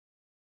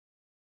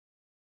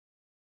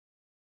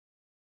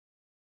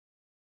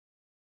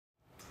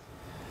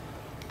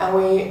And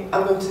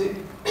I'm going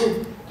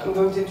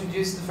to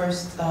introduce the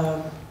first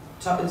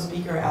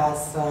speaker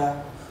as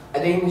a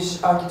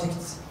Danish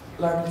architect,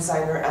 large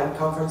designer, and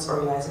conference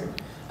organizer,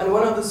 and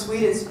one of the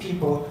sweetest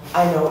people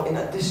I know in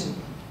addition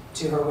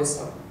to her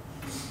wisdom.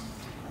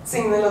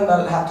 Signe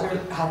Løndahl Hertel,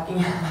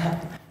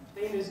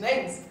 Danish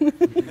names,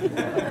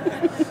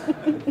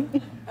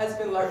 has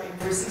been LARPing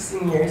for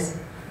 16 years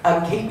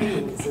and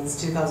KPing since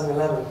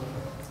 2011.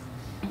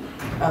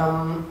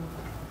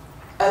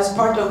 As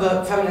part of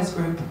the feminist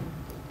group,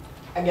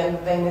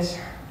 again, Danish.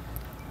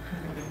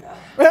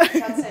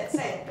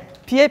 Say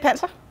it. Pia i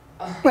panser.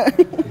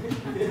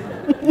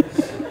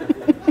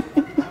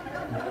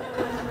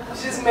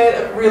 She's made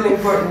a really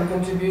important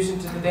contribution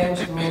to the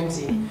Danish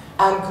community,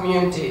 and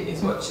community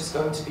is what she's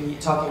going to be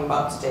talking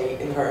about today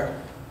in her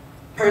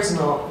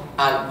personal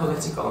and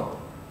political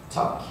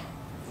talk.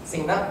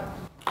 Signe?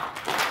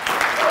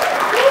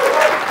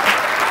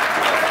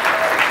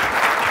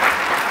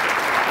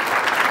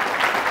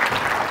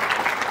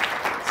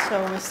 So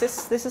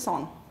this is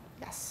on.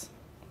 Yes.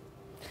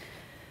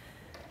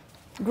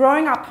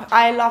 Growing up,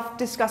 I loved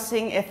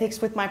discussing ethics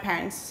with my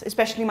parents,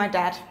 especially my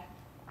dad.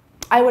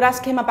 I would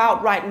ask him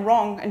about right and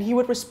wrong, and he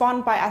would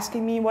respond by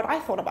asking me what I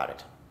thought about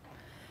it.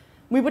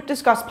 We would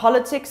discuss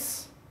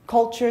politics,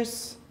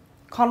 cultures,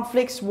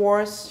 conflicts,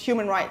 wars,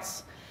 human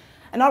rights.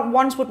 And not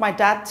once would my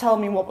dad tell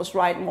me what was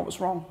right and what was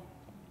wrong.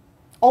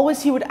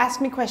 Always he would ask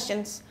me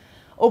questions,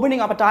 opening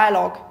up a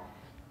dialogue,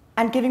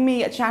 and giving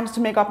me a chance to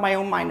make up my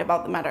own mind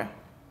about the matter.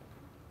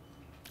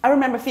 I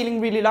remember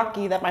feeling really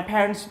lucky that my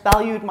parents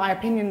valued my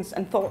opinions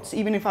and thoughts,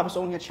 even if I was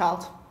only a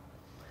child.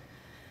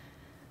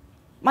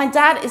 My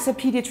dad is a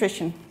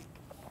pediatrician.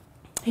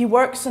 He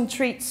works and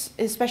treats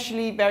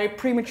especially very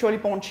prematurely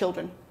born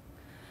children.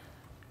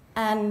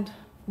 And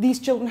these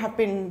children have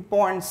been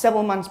born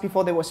several months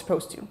before they were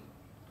supposed to.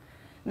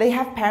 They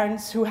have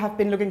parents who have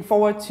been looking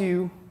forward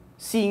to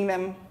seeing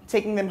them,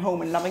 taking them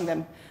home and loving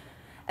them.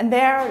 And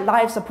their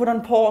lives are put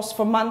on pause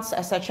for months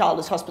as their child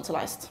is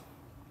hospitalized.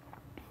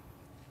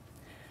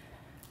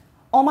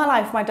 All my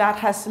life, my dad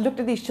has looked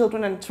at these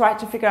children and tried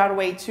to figure out a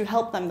way to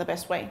help them the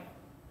best way.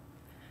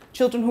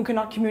 Children who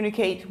cannot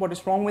communicate what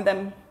is wrong with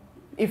them,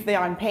 if they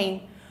are in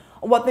pain,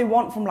 or what they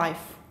want from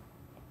life.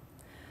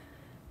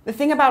 The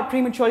thing about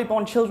prematurely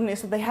born children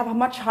is that they have a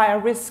much higher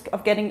risk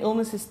of getting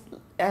illnesses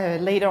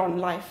later on in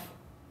life.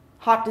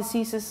 Heart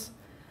diseases,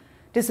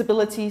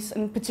 disabilities,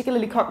 and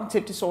particularly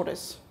cognitive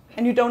disorders.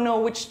 And you don't know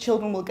which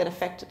children will get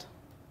affected.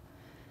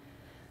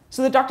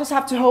 So the doctors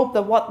have to hope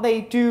that what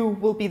they do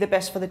will be the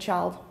best for the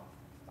child.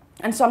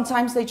 And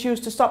sometimes they choose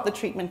to stop the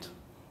treatment.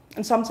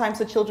 And sometimes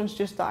the children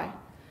just die.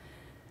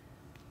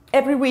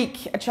 Every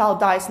week, a child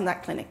dies in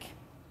that clinic.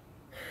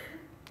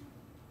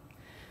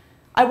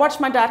 I watched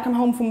my dad come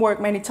home from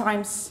work many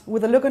times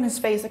with a look on his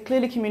face that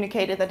clearly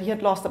communicated that he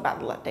had lost a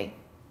battle that day.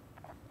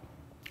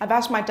 I've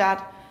asked my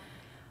dad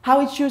how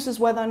he chooses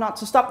whether or not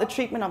to stop the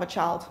treatment of a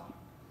child.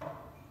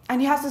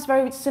 And he has this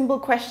very simple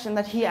question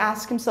that he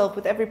asks himself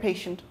with every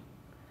patient.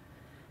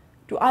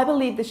 Do I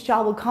believe this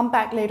child will come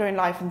back later in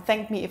life and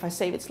thank me if I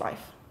save its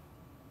life?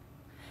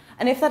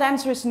 And if that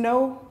answer is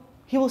no,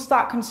 he will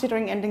start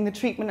considering ending the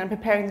treatment and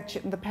preparing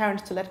the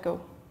parents to let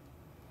go.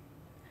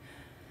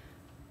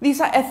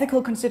 These are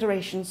ethical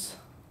considerations,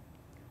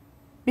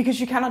 because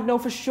you cannot know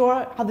for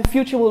sure how the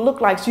future will look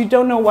like, so you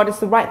don't know what is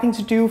the right thing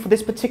to do for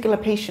this particular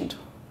patient.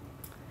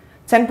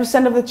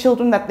 10% of the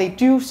children that they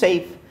do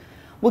save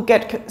will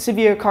get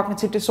severe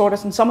cognitive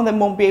disorders, and some of them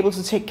won't be able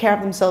to take care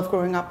of themselves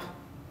growing up.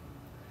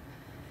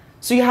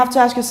 So you have to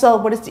ask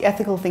yourself, what is the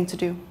ethical thing to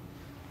do?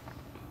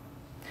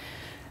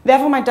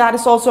 Therefore, my dad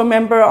is also a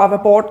member of a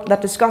board that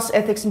discusses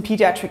ethics in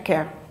pediatric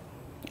care.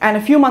 And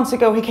a few months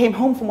ago, he came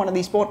home from one of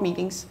these board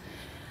meetings.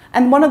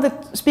 And one of the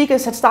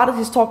speakers had started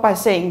his talk by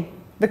saying,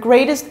 the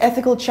greatest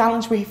ethical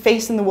challenge we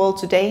face in the world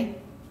today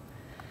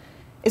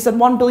is that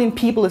 1 billion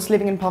people is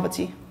living in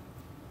poverty.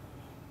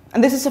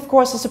 And this is, of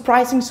course, a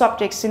surprising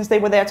subject since they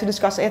were there to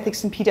discuss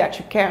ethics in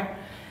pediatric care.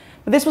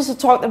 But this was a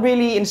talk that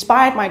really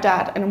inspired my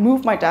dad and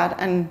moved my dad,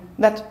 and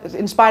that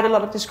inspired a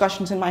lot of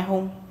discussions in my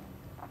home.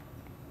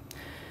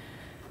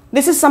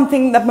 This is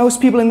something that most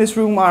people in this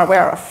room are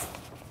aware of.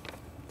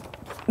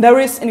 There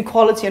is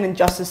inequality and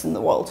injustice in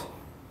the world.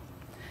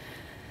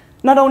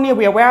 Not only are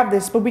we aware of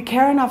this, but we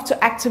care enough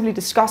to actively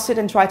discuss it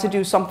and try to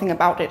do something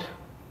about it.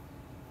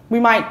 We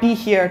might be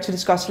here to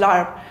discuss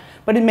LARP,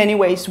 but in many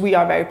ways we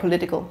are very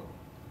political.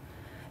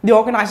 The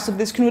organizers of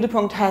this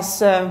Knutepunkt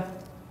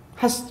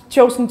has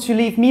chosen to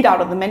leave meat out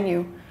of the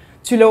menu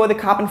to lower the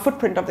carbon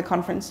footprint of the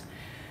conference,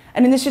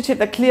 an initiative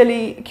that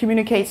clearly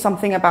communicates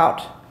something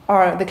about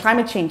the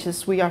climate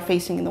changes we are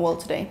facing in the world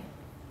today.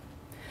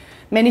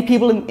 Many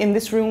people in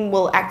this room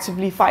will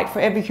actively fight for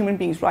every human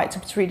being's right to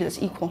be treated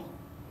as equal.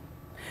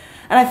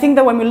 And I think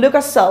that when we look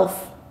ourselves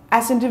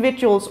as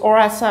individuals or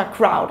as a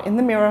crowd in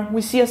the mirror,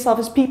 we see ourselves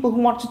as people who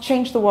want to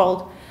change the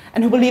world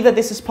and who believe that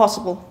this is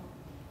possible.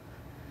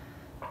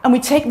 And we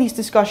take these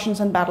discussions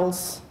and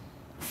battles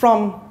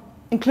from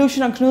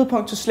inclusion on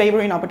Knutepunkt to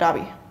slavery in Abu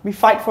Dhabi. We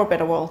fight for a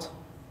better world.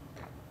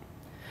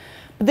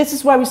 But this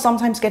is where we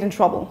sometimes get in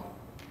trouble.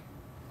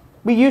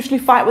 We usually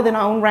fight within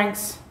our own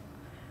ranks.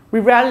 We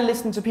rarely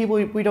listen to people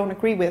we don't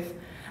agree with,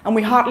 and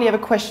we hardly ever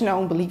question our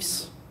own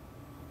beliefs.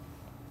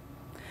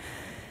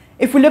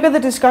 If we look at the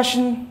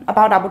discussion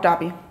about Abu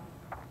Dhabi,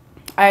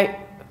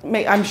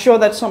 I'm sure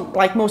that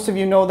like most of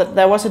you know that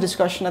there was a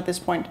discussion at this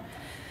point.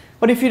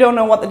 But if you don't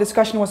know what the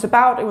discussion was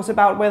about, it was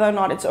about whether or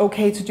not it's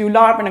okay to do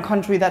LARP in a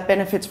country that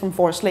benefits from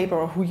forced labor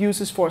or who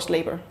uses forced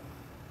labor,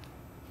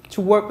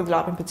 to work with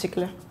LARP in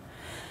particular.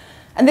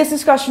 And this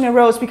discussion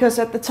arose because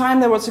at the time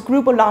there was a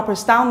group of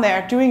LARPers down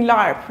there doing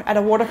LARP at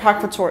a water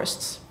park for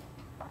tourists.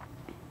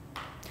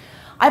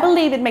 I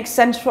believe it makes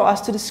sense for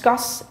us to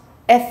discuss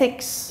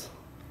ethics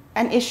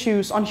and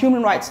issues on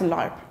human rights in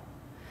LARP.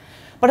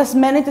 But as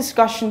many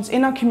discussions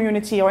in our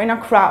community or in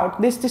our crowd,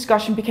 this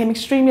discussion became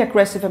extremely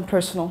aggressive and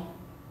personal.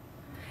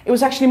 It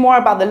was actually more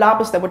about the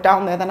LARPers that were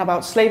down there than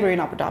about slavery in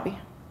Abu Dhabi.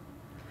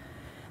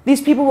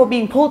 These people were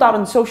being pulled out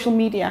on social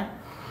media,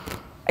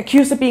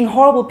 accused of being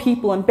horrible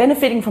people and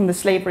benefiting from the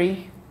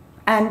slavery,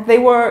 and they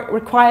were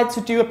required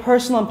to do a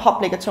personal and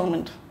public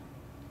atonement.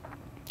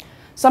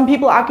 Some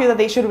people argue that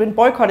they should have been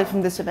boycotted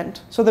from this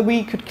event so that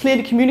we could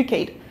clearly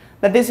communicate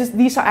that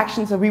these are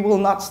actions that we will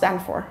not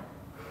stand for.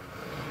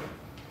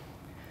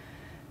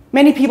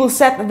 Many people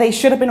said that they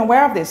should have been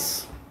aware of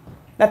this,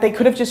 that they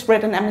could have just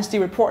read an Amnesty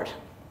report.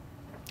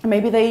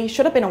 Maybe they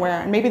should have been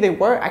aware, and maybe they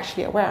were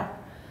actually aware.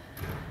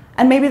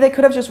 And maybe they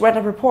could have just read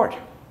a report.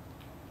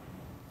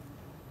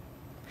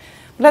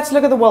 But let's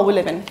look at the world we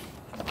live in.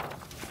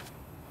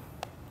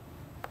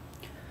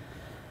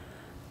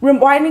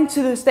 Rewinding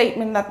to the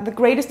statement that the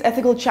greatest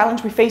ethical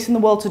challenge we face in the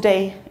world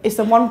today is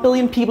that 1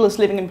 billion people is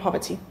living in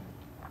poverty.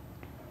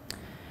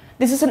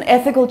 This is an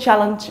ethical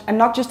challenge and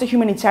not just a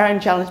humanitarian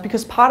challenge,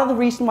 because part of the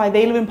reason why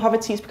they live in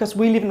poverty is because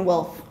we live in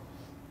wealth.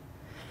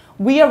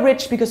 We are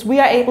rich because we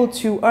are able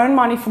to earn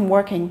money from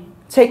working,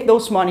 take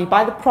those money,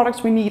 buy the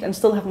products we need, and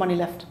still have money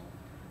left.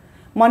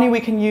 Money we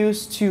can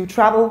use to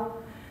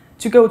travel,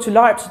 to go to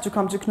LARPs, to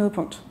come to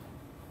Knutepunkt.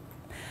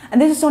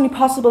 And this is only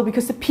possible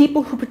because the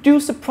people who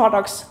produce the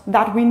products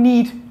that we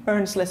need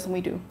earns less than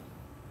we do.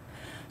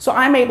 So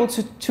I'm able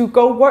to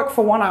go work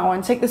for 1 hour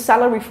and take the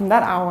salary from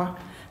that hour,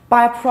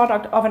 buy a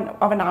product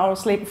of an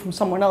hour's labor from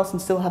someone else,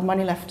 and still have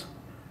money left.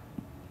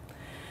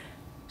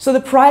 So the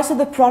price of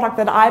the product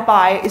that I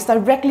buy is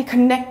directly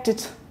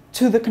connected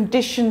to the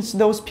conditions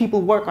those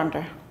people work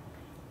under.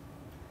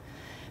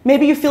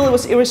 Maybe you feel it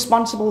was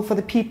irresponsible for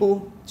the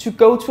people to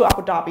go to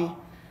Abu Dhabi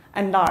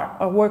and LARP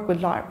or work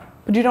with LARP,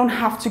 but you don't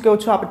have to go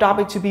to Abu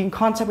Dhabi to be in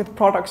contact with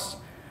products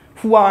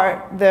who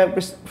are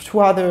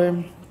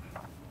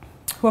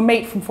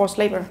made from forced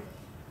labor.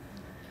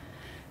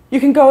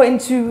 You can go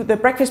into the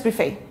breakfast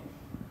buffet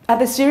at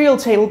the cereal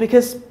table,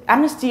 because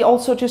Amnesty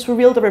also just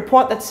revealed a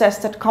report that says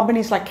that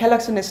companies like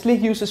Kellogg's and Nestle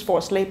uses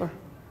forced labor.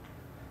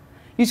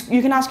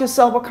 You can ask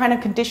yourself what kind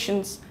of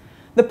conditions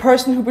the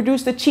person who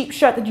produced the cheap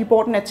shirt that you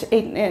bought in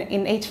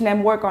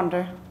H&M work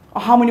under,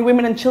 or how many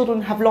women and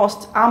children have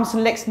lost arms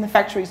and legs in the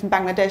factories in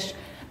Bangladesh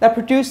that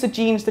produce the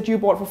jeans that you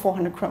bought for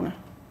 400 kroner.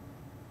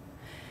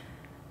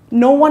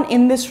 No one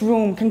in this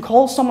room can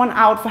call someone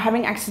out for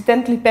having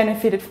accidentally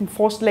benefited from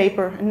forced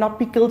labor and not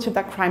be guilty of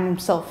that crime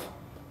himself.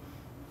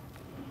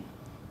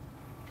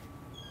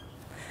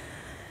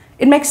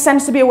 It makes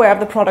sense to be aware of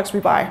the products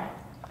we buy.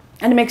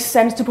 And it makes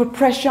sense to put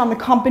pressure on the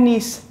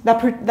companies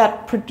that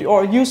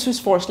use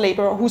forced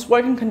labor or whose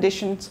working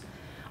conditions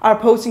are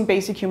opposing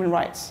basic human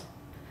rights.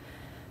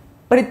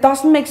 But it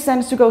doesn't make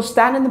sense to go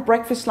stand in the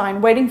breakfast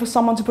line waiting for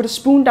someone to put a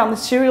spoon down the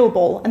cereal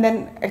bowl and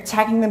then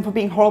attacking them for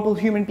being horrible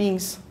human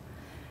beings.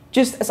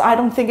 Just as I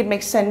don't think it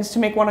makes sense to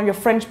make one of your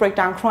friends break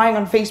down crying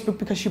on Facebook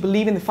because you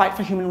believe in the fight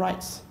for human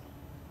rights.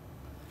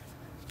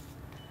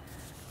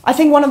 I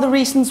think one of the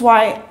reasons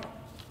why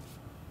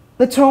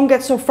the tone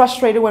gets so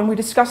frustrated when we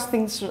discuss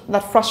things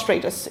that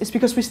frustrate us is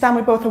because we stand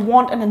with both a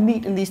want and a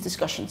need in these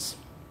discussions.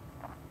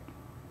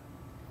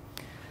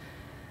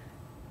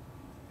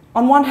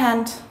 On one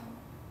hand,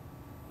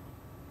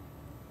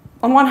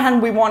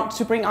 we want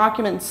to bring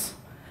arguments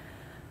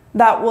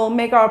that will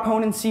make our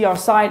opponents see our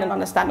side and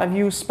understand our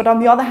views. But on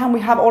the other hand,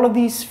 we have all of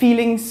these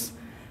feelings,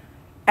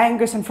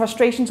 angers, and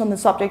frustrations on the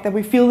subject that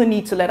we feel the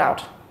need to let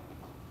out.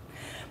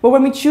 But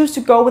when we choose to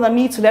go with our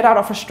need to let out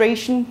our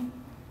frustration,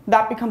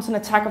 that becomes an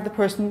attack of the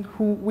person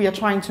who we are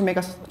trying to make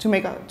us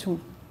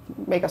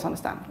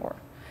understand.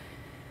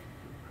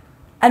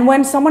 And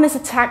when someone is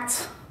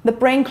attacked, the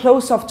brain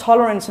closes off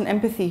tolerance and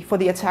empathy for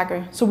the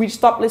attacker, so we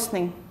stop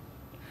listening.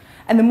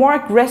 And the more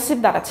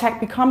aggressive that attack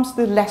becomes,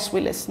 the less we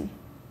listen.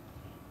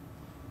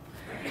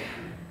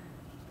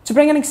 To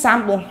bring an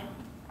example,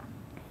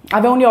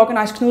 I've only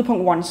organized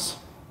Knutepunkt once,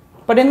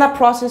 but in that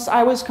process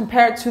I was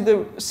compared to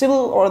the civil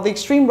or the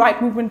extreme right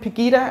movement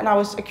Pegida, and I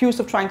was accused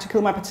of trying to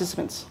kill my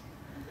participants.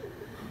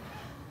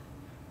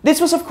 This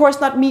was of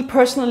course not me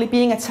personally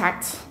being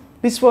attacked.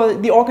 These were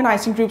the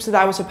organizing groups that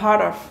I was a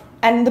part of.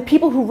 And the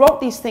people who wrote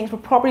these things were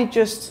probably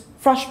just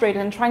frustrated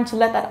and trying to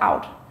let that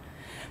out.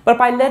 But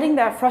by letting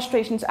their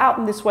frustrations out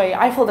in this way,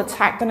 I felt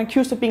attacked and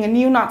accused of being a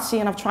neo-Nazi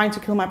and of trying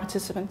to kill my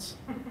participants.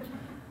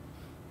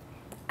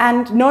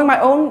 And knowing my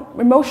own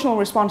emotional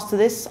response to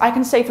this, I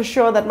can say for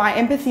sure that my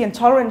empathy and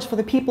tolerance for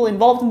the people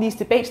involved in these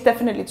debates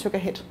definitely took a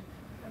hit.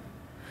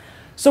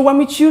 So when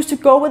we choose to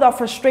go with our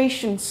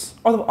frustrations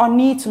or our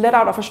need to let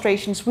out our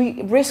frustrations,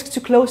 we risk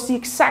to close the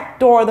exact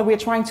door that we are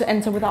trying to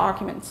enter with our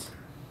arguments.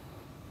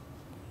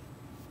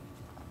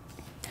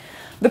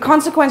 The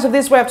consequence of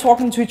this way of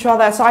talking to each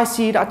other, as I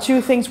see it, are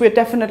two things we're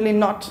definitely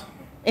not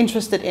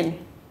interested in.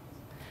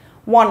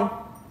 One,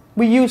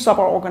 we use up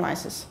our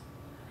organizers.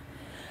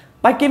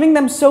 By giving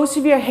them so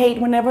severe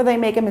hate whenever they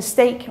make a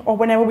mistake or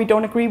whenever we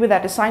don't agree with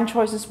their design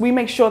choices, we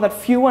make sure that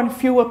fewer and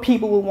fewer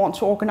people will want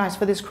to organize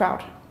for this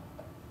crowd.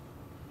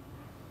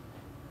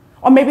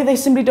 Or maybe they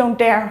simply don't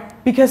dare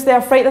because they're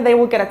afraid that they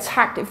will get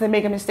attacked if they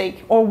make a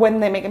mistake or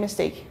when they make a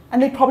mistake.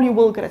 And they probably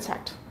will get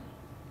attacked.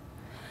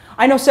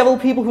 I know several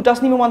people who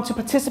doesn't even want to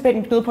participate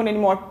in Knutepunkt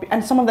anymore,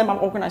 and some of them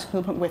I've organized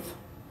Knutepunkt with.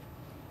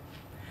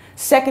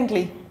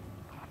 Secondly,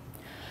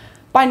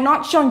 by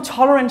not showing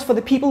tolerance for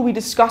the people we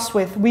discuss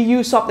with, we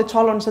use up the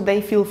tolerance that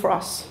they feel for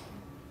us.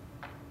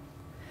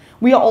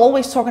 We are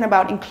always talking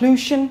about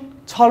inclusion,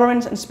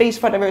 tolerance, and space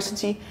for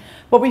diversity,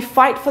 but we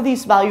fight for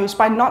these values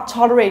by not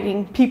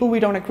tolerating people we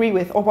don't agree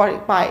with or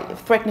by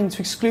threatening to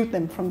exclude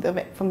them from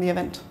the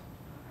event.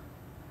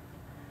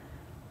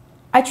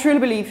 I truly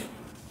believe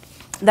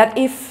that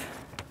if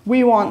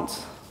we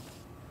want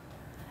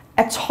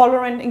a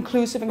tolerant,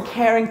 inclusive, and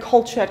caring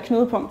culture at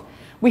Knutepunkt,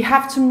 we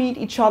have to meet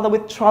each other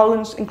with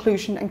tolerance,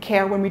 inclusion, and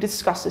care when we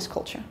discuss this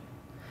culture.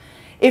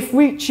 If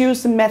we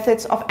choose the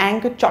methods of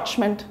anger,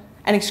 judgment,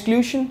 and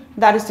exclusion,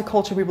 that is the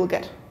culture we will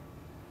get.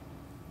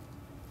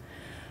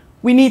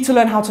 We need to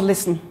learn how to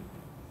listen.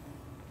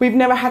 We've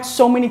never had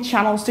so many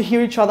channels to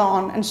hear each other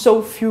on, and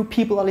so few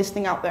people are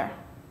listening out there.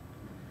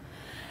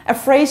 A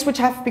phrase which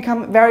has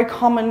become very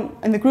common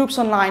in the groups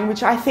online,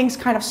 which I think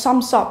kind of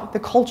sums up the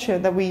culture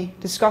that we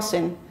discuss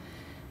in,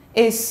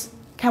 is,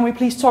 can we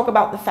please talk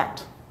about the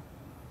fact?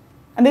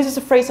 And this is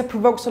a phrase that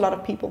provokes a lot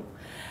of people.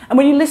 And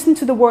when you listen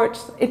to the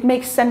words, it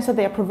makes sense that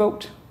they are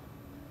provoked.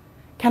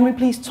 Can we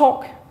please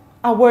talk?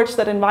 Are words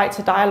that invite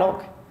a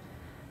dialogue.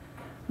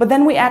 But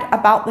then we add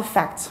about the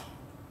fact.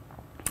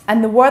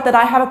 And the word that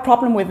I have a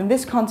problem with in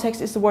this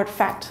context is the word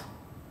fact.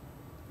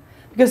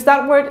 Because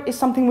that word is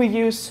something we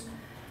use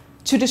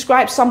to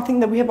describe something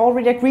that we have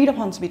already agreed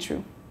upon to be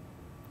true.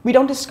 We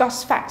don't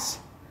discuss facts.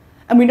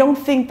 And we don't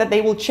think that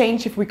they will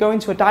change if we go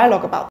into a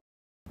dialogue about them.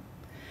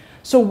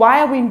 So why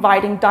are we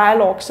inviting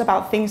dialogues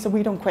about things that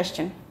we don't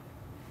question?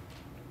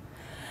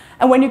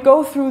 And when you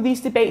go through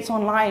these debates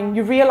online,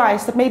 you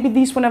realize that maybe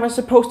these were never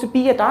supposed to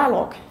be a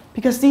dialogue,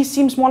 because these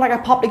seems more like a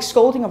public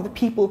scolding of the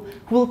people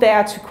who will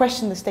dare to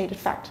question the stated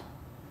fact.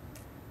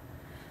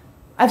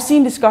 I've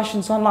seen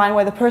discussions online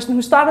where the person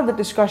who started the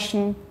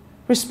discussion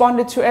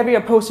responded to every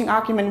opposing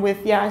argument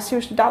with, yeah, I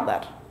seriously doubt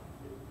that.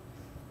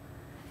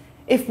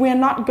 If we are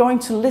not going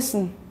to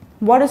listen,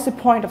 what is the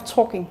point of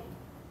talking?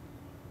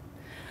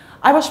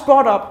 I was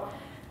brought up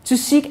to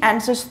seek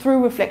answers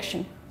through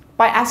reflection,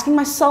 by asking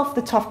myself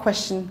the tough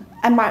question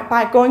and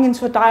by going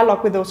into a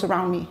dialogue with those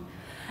around me.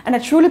 And I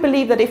truly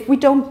believe that if we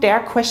don't dare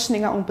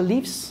questioning our own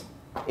beliefs,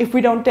 if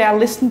we don't dare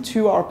listen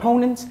to our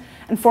opponents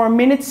and for a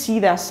minute see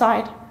their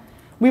side,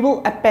 we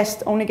will at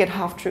best only get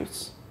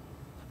half-truths.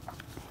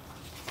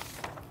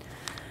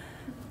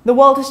 The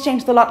world has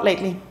changed a lot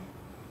lately.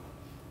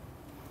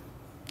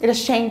 It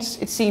has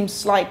changed, it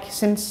seems like,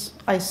 since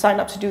I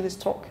signed up to do this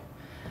talk.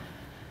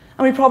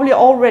 And we probably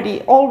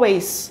already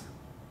always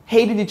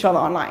hated each other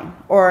online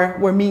or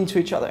were mean to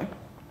each other.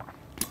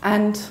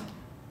 And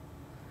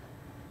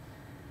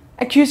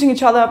accusing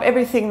each other of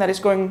everything that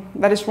is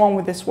wrong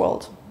with this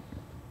world.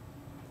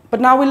 But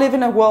now we live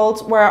in a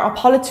world where our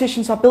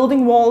politicians are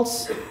building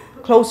walls,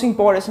 closing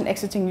borders, and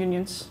exiting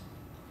unions.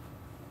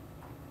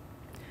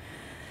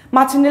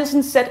 Martin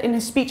Nielsen said in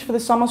his speech for the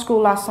summer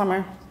school last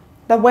summer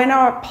that when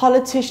our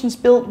politicians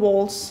build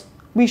walls,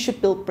 we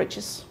should build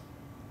bridges.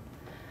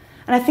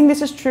 And I think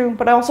this is true,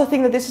 but I also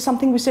think that this is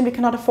something we simply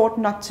cannot afford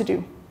not to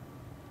do.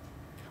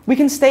 We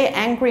can stay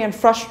angry and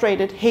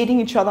frustrated, hating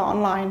each other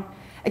online,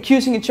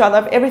 accusing each other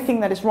of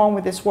everything that is wrong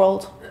with this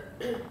world.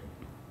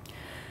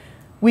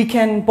 We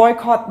can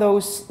boycott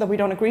those that we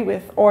don't agree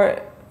with,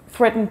 or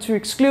threaten to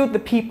exclude the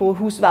people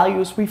whose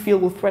values we feel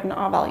will threaten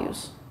our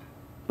values.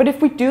 But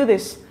if we do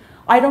this,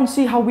 I don't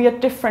see how we are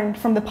different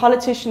from the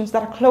politicians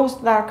that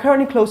are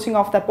currently closing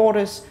off their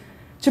borders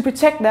to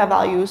protect their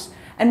values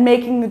and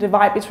making the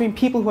divide between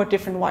people who are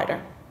different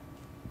wider.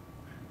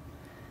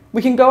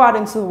 We can go out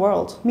into the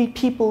world, meet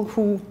people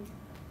who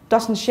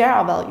doesn't share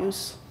our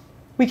values.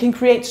 We can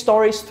create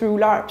stories through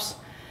LARPs.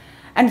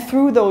 And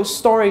through those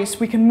stories,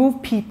 we can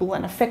move people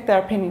and affect their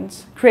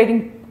opinions,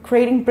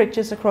 creating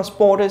bridges across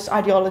borders,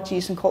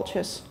 ideologies, and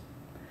cultures.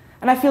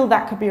 And I feel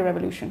that could be a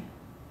revolution.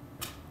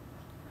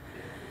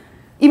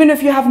 Even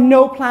if you have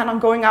no plan on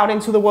going out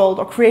into the world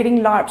or creating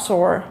LARPs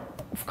or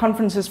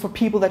conferences for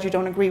people that you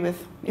don't agree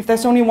with, if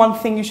there's only one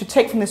thing you should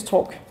take from this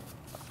talk,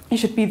 it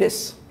should be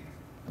this.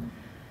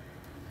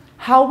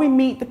 How we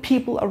meet the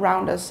people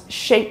around us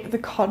shape the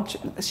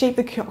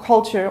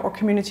culture or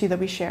community that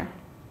we share.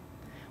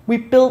 We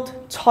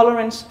build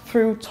tolerance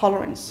through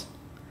tolerance.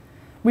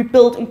 We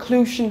build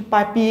inclusion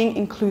by being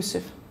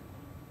inclusive.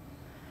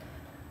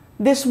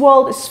 This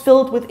world is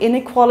filled with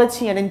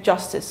inequality and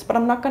injustice, but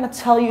I'm not going to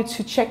tell you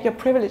to check your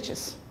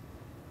privileges.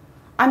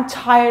 I'm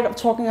tired of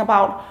talking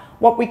about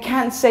what we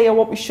can't say or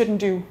what we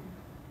shouldn't do.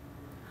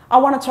 I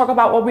want to talk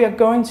about what we are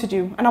going to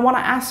do, and I want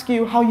to ask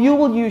you how you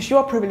will use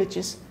your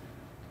privileges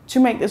to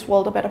make this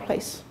world a better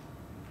place.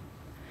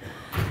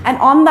 And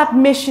on that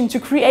mission to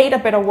create a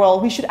better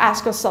world, we should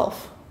ask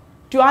ourselves,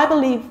 do I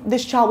believe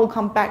this child will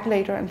come back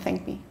later and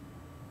thank me?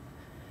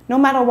 No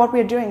matter what we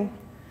are doing,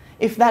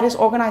 if that is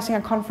organizing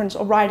a conference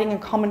or writing a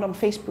comment on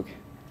Facebook,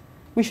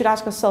 we should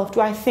ask ourselves,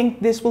 do I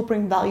think this will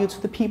bring value to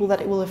the people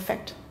that it will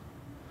affect?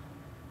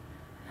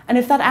 And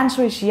if that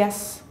answer is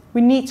yes,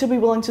 we need to be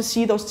willing to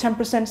see those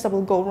 10% that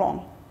will go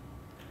wrong.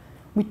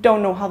 We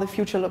don't know how the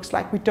future looks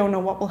like. We don't know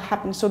what will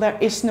happen. So there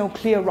is no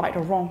clear right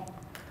or wrong.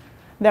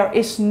 There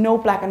is no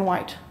black and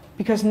white,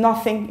 because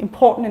nothing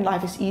important in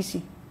life is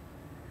easy.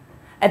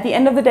 At the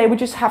end of the day, we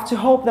just have to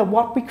hope that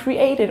what we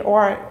created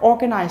or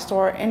organized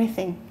or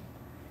anything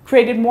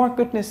created more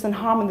goodness than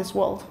harm in this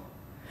world.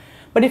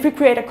 But if we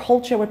create a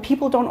culture where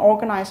people don't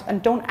organize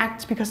and don't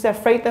act because they're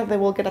afraid that they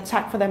will get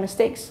attacked for their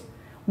mistakes,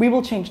 we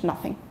will change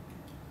nothing.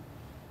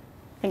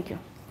 Thank you.